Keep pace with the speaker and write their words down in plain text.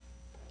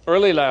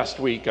Early last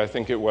week, I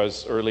think it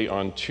was early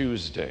on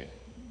Tuesday,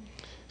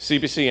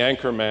 CBC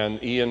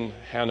anchorman Ian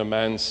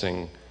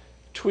Hanomansing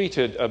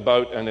tweeted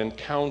about an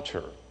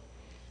encounter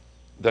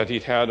that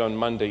he'd had on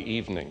Monday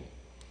evening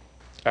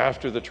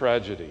after the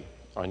tragedy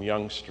on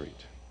Yonge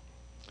Street.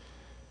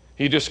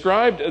 He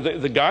described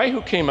the guy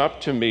who came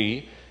up to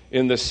me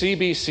in the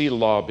CBC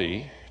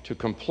lobby to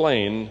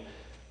complain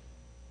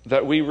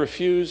that we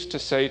refused to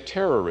say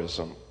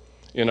terrorism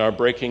in our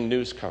breaking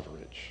news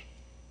coverage.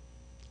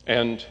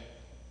 And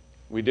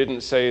we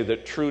didn't say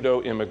that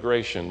Trudeau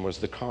immigration was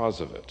the cause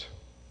of it.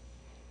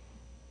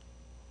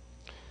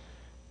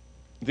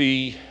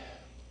 The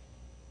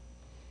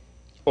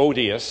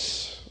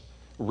odious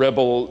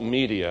rebel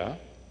media,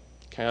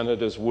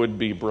 Canada's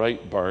would-be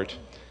Breitbart,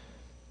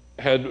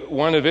 had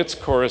one of its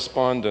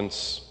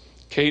correspondents,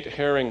 Kate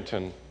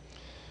Harrington,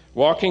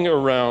 walking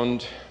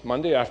around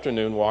Monday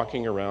afternoon,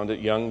 walking around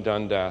at Yonge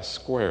Dundas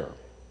Square,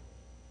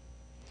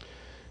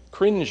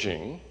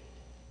 cringing,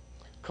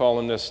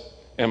 columnist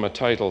Emma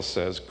Teitel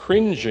says,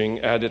 cringing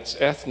at its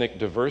ethnic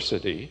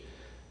diversity,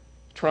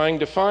 trying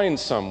to find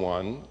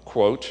someone,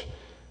 quote,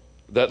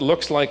 that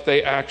looks like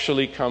they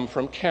actually come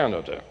from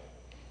Canada,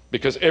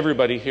 because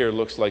everybody here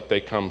looks like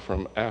they come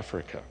from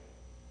Africa,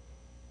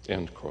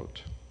 end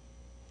quote.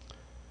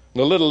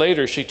 And a little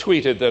later, she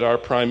tweeted that our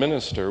Prime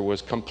Minister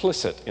was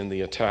complicit in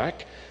the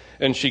attack,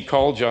 and she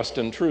called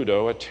Justin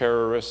Trudeau a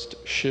terrorist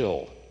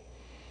shill.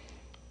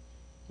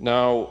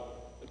 Now,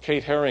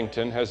 Kate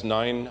Harrington has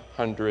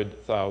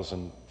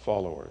 900,000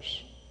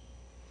 followers.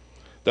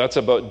 That's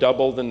about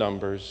double the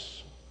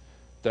numbers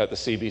that the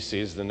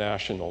CBC's The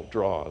National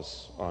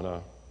draws on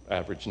an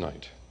average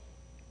night.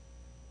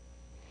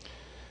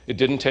 It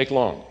didn't take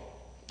long.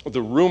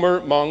 The rumor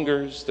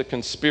mongers, the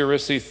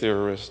conspiracy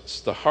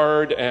theorists, the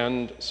hard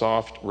and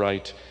soft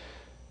right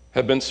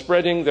have been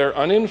spreading their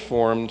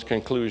uninformed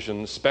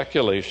conclusions,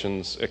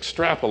 speculations,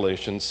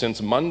 extrapolations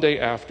since Monday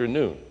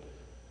afternoon,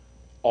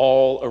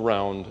 all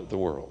around the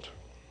world.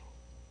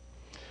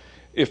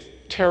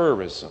 If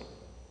terrorism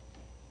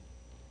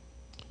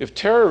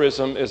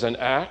is an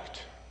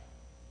act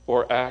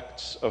or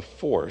acts of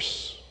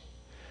force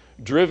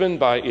driven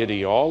by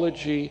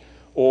ideology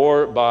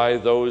or by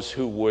those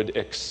who would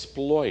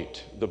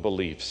exploit the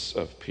beliefs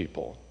of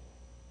people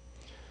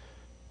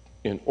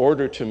in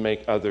order to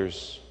make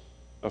others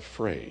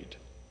afraid.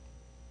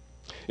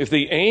 If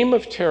the aim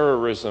of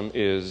terrorism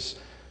is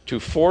to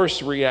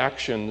force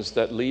reactions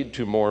that lead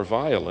to more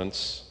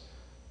violence,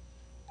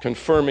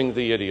 confirming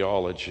the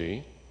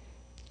ideology,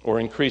 or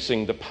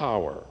increasing the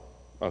power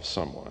of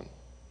someone,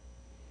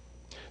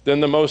 then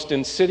the most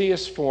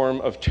insidious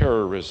form of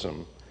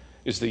terrorism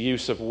is the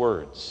use of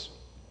words.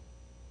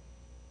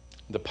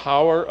 The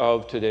power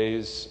of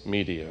today's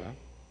media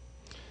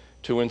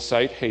to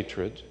incite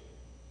hatred,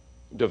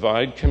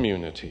 divide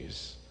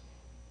communities,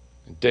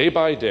 day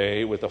by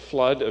day with a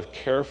flood of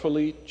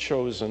carefully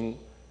chosen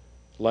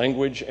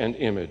language and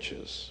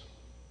images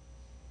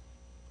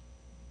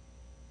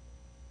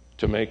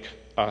to make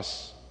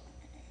us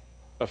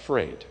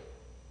afraid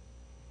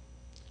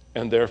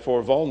and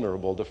therefore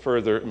vulnerable to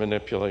further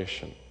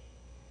manipulation.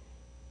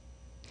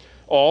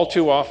 All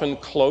too often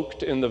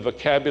cloaked in the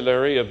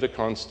vocabulary of the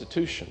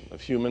Constitution,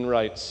 of human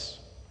rights,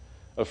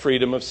 of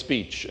freedom of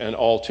speech, and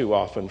all too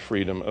often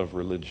freedom of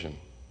religion.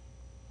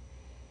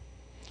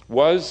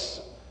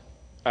 Was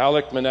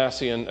Alek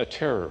Minassian a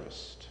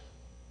terrorist?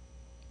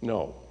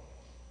 No.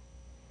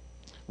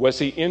 Was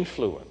he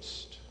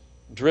influenced,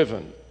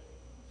 driven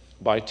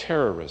by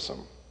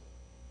terrorism?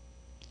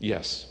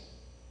 Yes.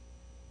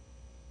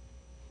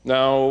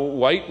 Now,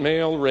 white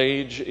male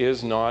rage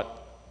is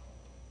not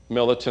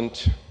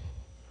militant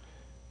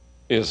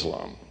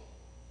Islam,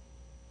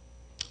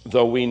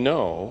 though we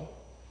know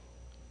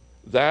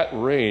that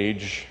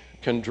rage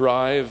can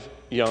drive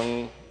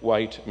young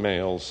white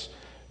males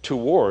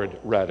toward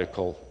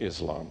radical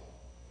Islam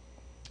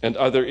and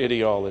other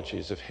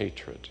ideologies of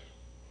hatred,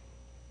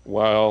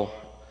 while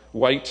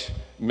white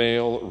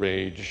male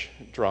rage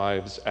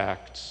drives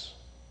acts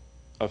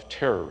of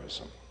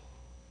terrorism.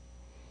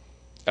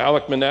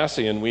 Alek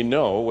Minassian, we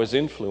know, was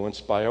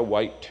influenced by a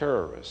white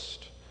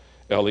terrorist,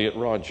 Elliot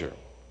Rodger,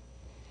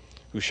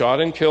 who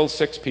shot and killed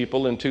 6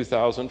 people in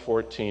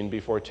 2014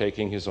 before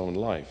taking his own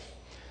life.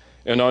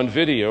 And on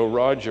video,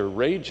 Rodger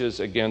rages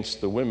against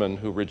the women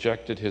who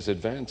rejected his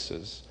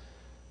advances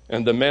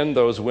and the men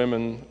those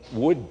women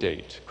would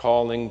date,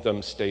 calling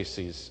them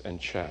Stacys and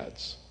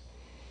Chads.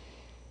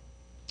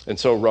 And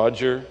so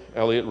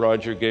Elliot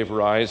Rodger, gave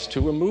rise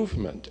to a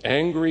movement,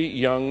 angry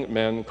young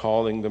men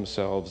calling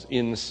themselves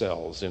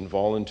incels,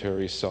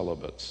 involuntary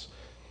celibates.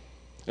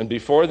 And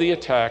before the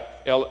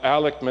attack,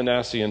 Alek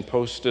Minassian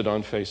posted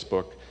on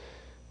Facebook,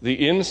 "The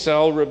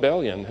incel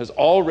rebellion has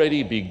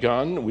already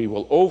begun. We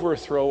will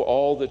overthrow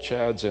all the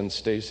Chads and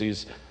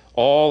Stacys.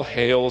 All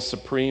hail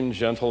Supreme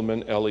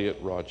Gentleman Elliot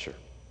Rodger."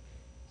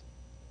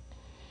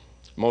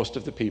 Most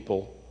of the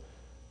people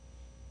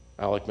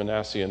Alek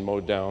Minassian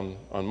mowed down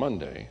on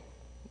Monday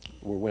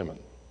were women.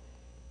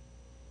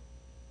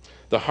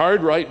 The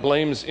hard right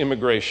blames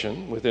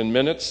immigration within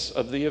minutes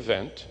of the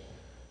event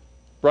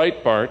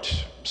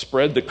Breitbart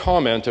spread the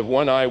comment of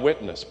one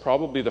eyewitness,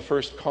 probably the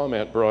first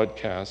comment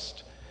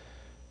broadcast,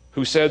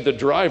 who said the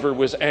driver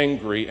was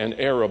angry and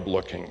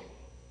Arab-looking.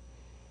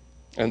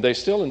 And they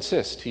still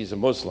insist he's a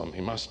Muslim,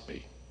 he must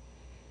be.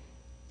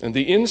 And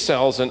the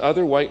incels and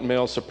other white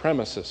male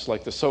supremacists,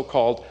 like the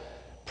so-called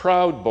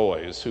Proud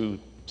Boys, who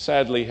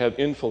sadly have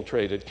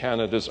infiltrated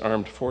Canada's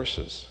armed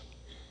forces,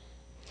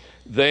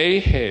 they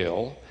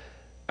hail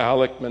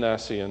Alek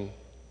Minassian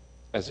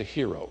as a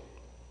hero.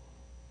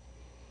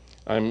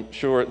 I'm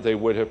sure they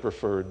would have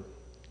preferred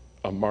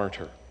a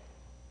martyr.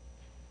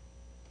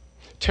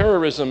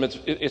 Terrorism,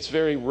 it's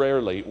very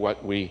rarely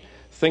what we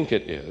think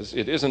it is.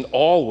 It isn't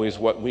always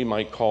what we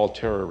might call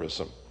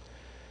terrorism.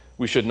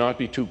 We should not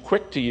be too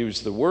quick to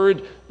use the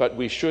word, but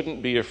we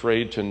shouldn't be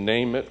afraid to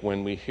name it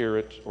when we hear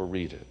it or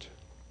read it.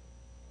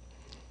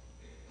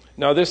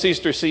 Now, this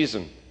Easter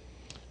season,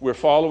 we're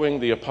following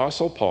the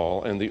Apostle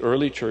Paul and the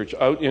early church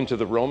out into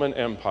the Roman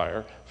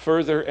Empire,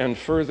 further and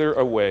further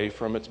away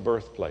from its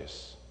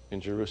birthplace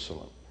in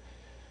Jerusalem.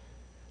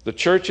 The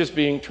church is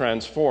being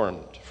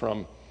transformed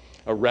from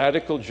a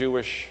radical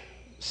Jewish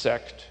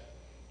sect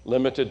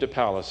limited to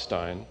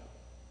Palestine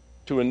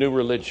to a new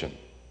religion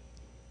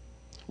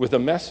with a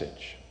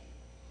message.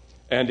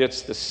 And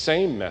it's the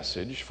same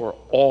message for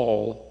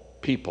all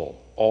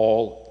people,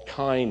 all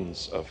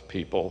kinds of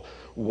people.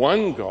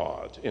 One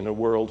God in a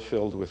world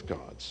filled with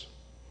gods.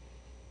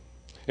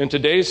 In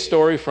today's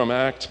story from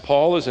Acts,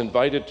 Paul is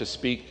invited to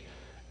speak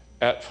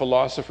at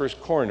Philosopher's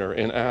Corner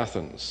in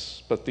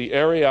Athens. But the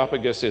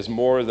Areopagus is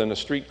more than a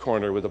street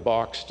corner with a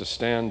box to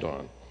stand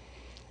on.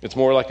 It's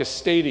more like a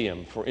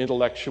stadium for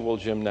intellectual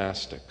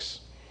gymnastics,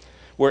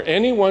 where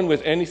anyone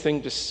with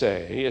anything to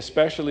say,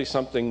 especially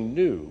something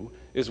new,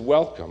 is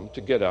welcome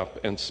to get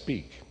up and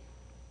speak.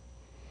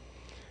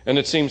 And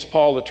it seems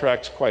Paul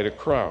attracts quite a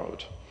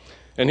crowd.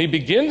 And he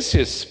begins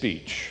his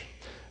speech,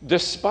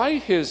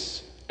 despite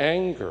his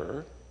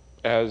anger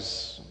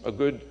as a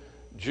good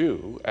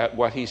Jew at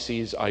what he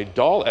sees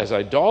as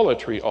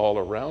idolatry all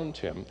around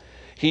him,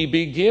 he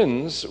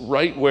begins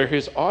right where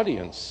his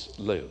audience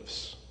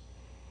lives,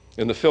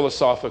 in the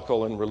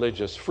philosophical and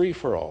religious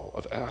free-for-all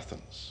of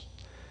Athens.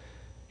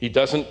 He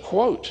doesn't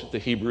quote the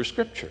Hebrew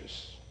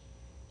Scriptures.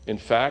 In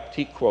fact,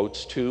 he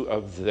quotes two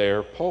of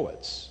their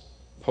poets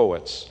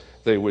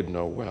they would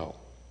know well.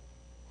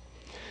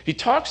 He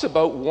talks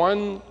about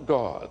one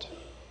God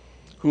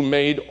who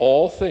made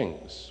all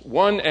things,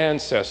 one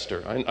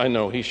ancestor. I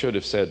know he should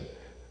have said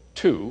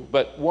two,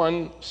 but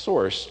one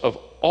source of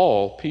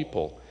all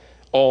people,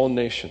 all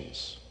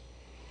nations.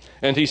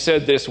 And he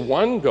said this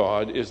one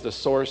God is the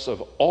source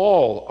of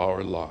all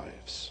our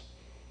lives,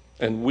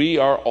 and we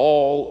are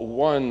all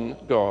one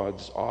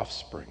God's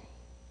offspring.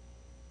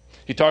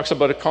 He talks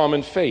about a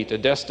common fate, a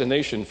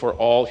destination for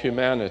all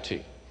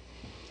humanity.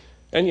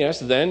 And yes,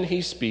 then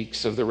he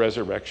speaks of the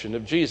resurrection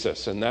of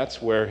Jesus, and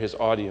that's where his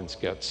audience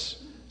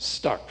gets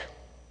stuck.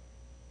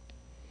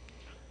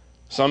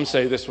 Some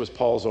say this was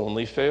Paul's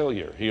only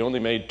failure. He only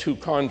made 2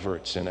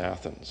 converts in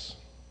Athens.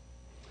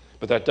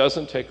 But that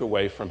doesn't take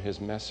away from his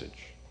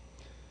message.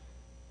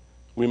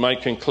 We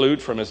might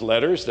conclude from his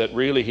letters that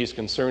really he's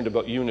concerned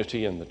about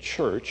unity in the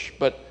church,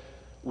 but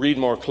read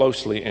more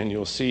closely and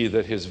you'll see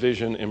that his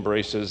vision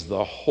embraces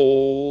the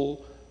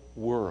whole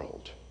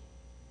world.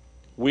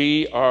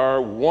 We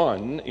are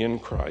one in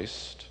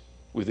Christ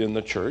within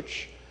the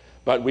church,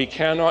 but we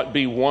cannot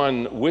be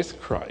one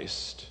with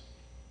Christ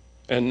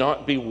and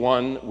not be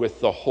one with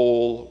the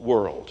whole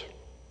world.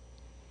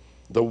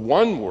 The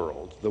one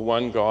world, the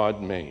one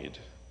God made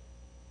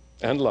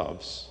and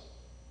loves,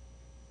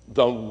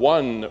 the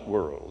one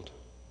world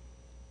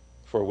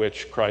for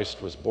which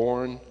Christ was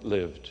born,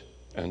 lived,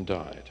 and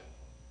died,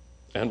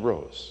 and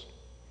rose.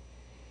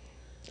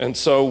 And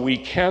so we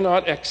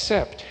cannot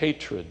accept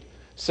hatred,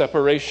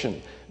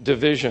 separation,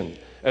 division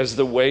as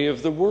the way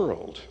of the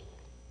world.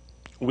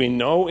 We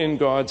know in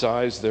God's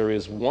eyes there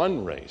is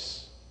one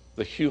race,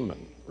 the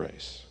human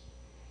race.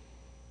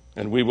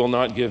 And we will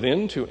not give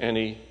in to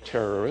any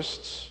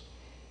terrorists.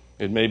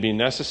 It may be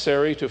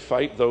necessary to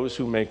fight those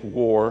who make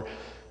war,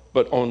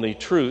 but only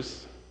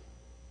truth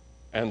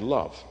and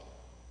love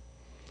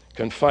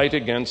can fight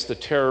against the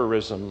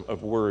terrorism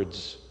of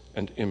words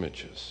and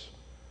images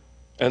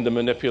and the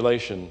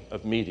manipulation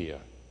of media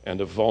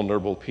and of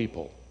vulnerable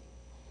people.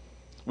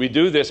 We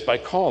do this by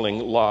calling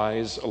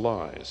lies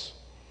lies,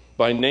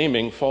 by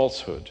naming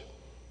falsehood,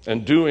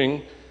 and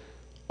doing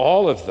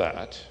all of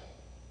that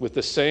with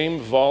the same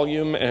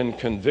volume and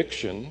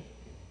conviction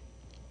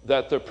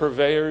that the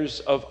purveyors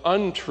of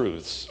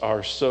untruths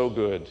are so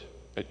good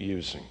at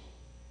using.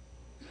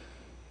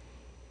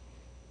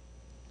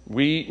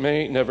 We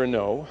may never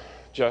know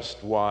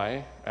just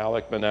why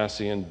Alek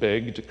Minassian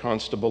begged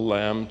Constable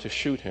Lamb to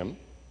shoot him.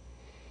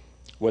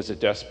 Was it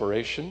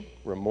desperation,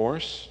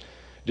 remorse?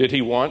 Did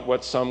he want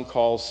what some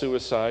call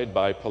suicide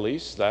by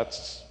police?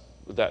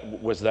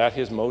 Was that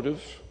his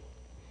motive?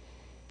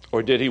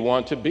 Or did he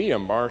want to be a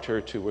martyr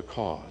to a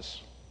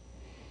cause?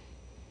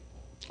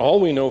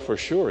 All we know for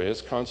sure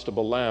is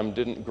Constable Lamb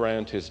didn't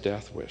grant his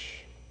death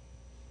wish.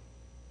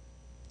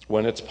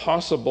 when it's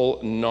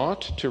possible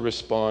not to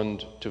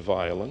respond to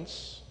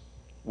violence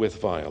with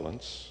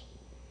violence,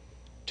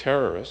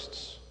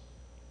 terrorists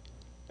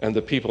and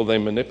the people they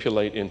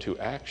manipulate into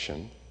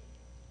action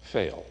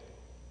fail.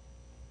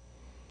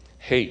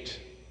 Hate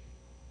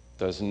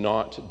does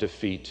not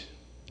defeat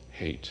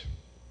hate.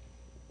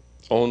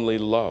 Only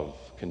love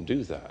can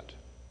do that.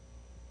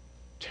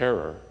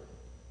 Terror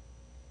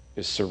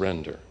is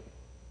surrender.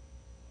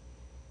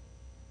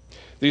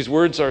 These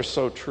words are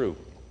so true.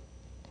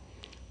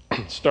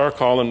 Star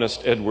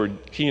columnist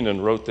Edward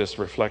Keenan wrote this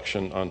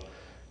reflection on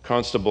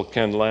Constable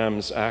Ken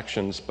Lamb's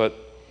actions,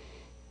 but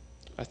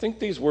I think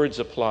these words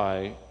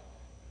apply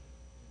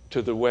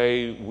to the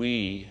way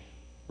we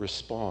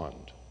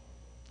respond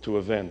to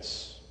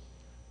events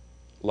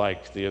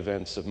like the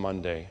events of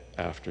Monday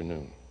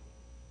afternoon.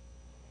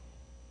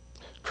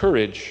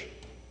 Courage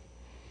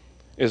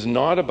is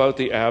not about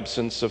the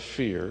absence of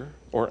fear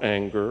or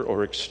anger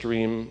or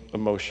extreme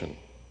emotion.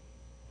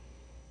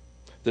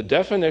 The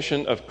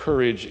definition of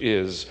courage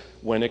is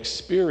when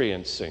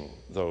experiencing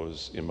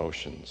those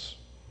emotions,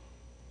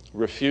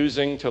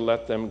 refusing to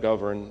let them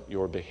govern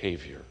your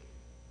behavior,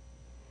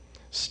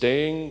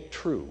 staying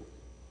true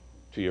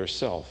to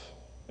yourself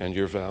and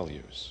your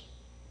values,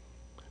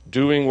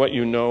 doing what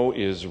you know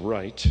is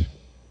right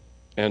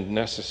and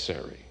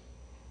necessary,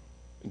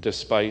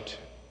 despite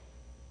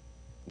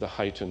the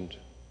heightened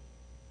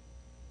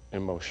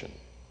emotion.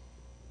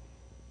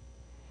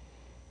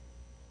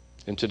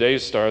 In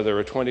today's Star, there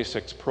are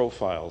 26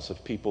 profiles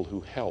of people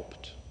who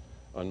helped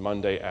on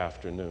Monday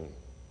afternoon.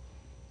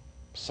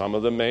 Some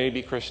of them may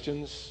be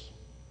Christians,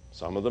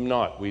 some of them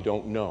not. We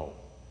don't know.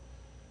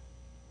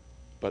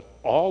 But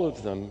all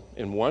of them,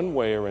 in one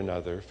way or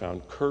another,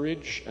 found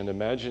courage and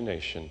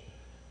imagination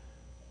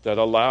that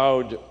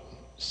allowed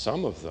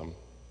some of them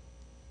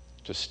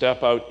to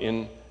step out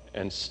in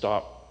and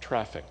stop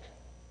traffic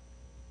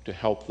to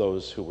help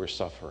those who were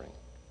suffering.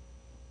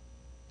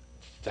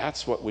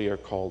 That's what we are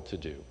called to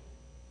do.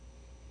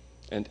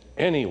 And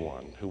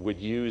anyone who would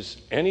use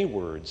any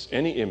words,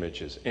 any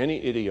images,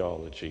 any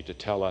ideology to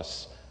tell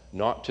us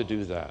not to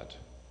do that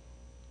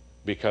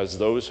because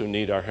those who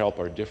need our help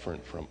are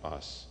different from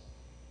us,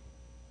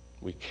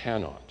 we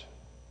cannot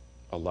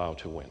allow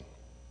to win.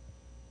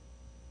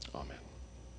 Amen.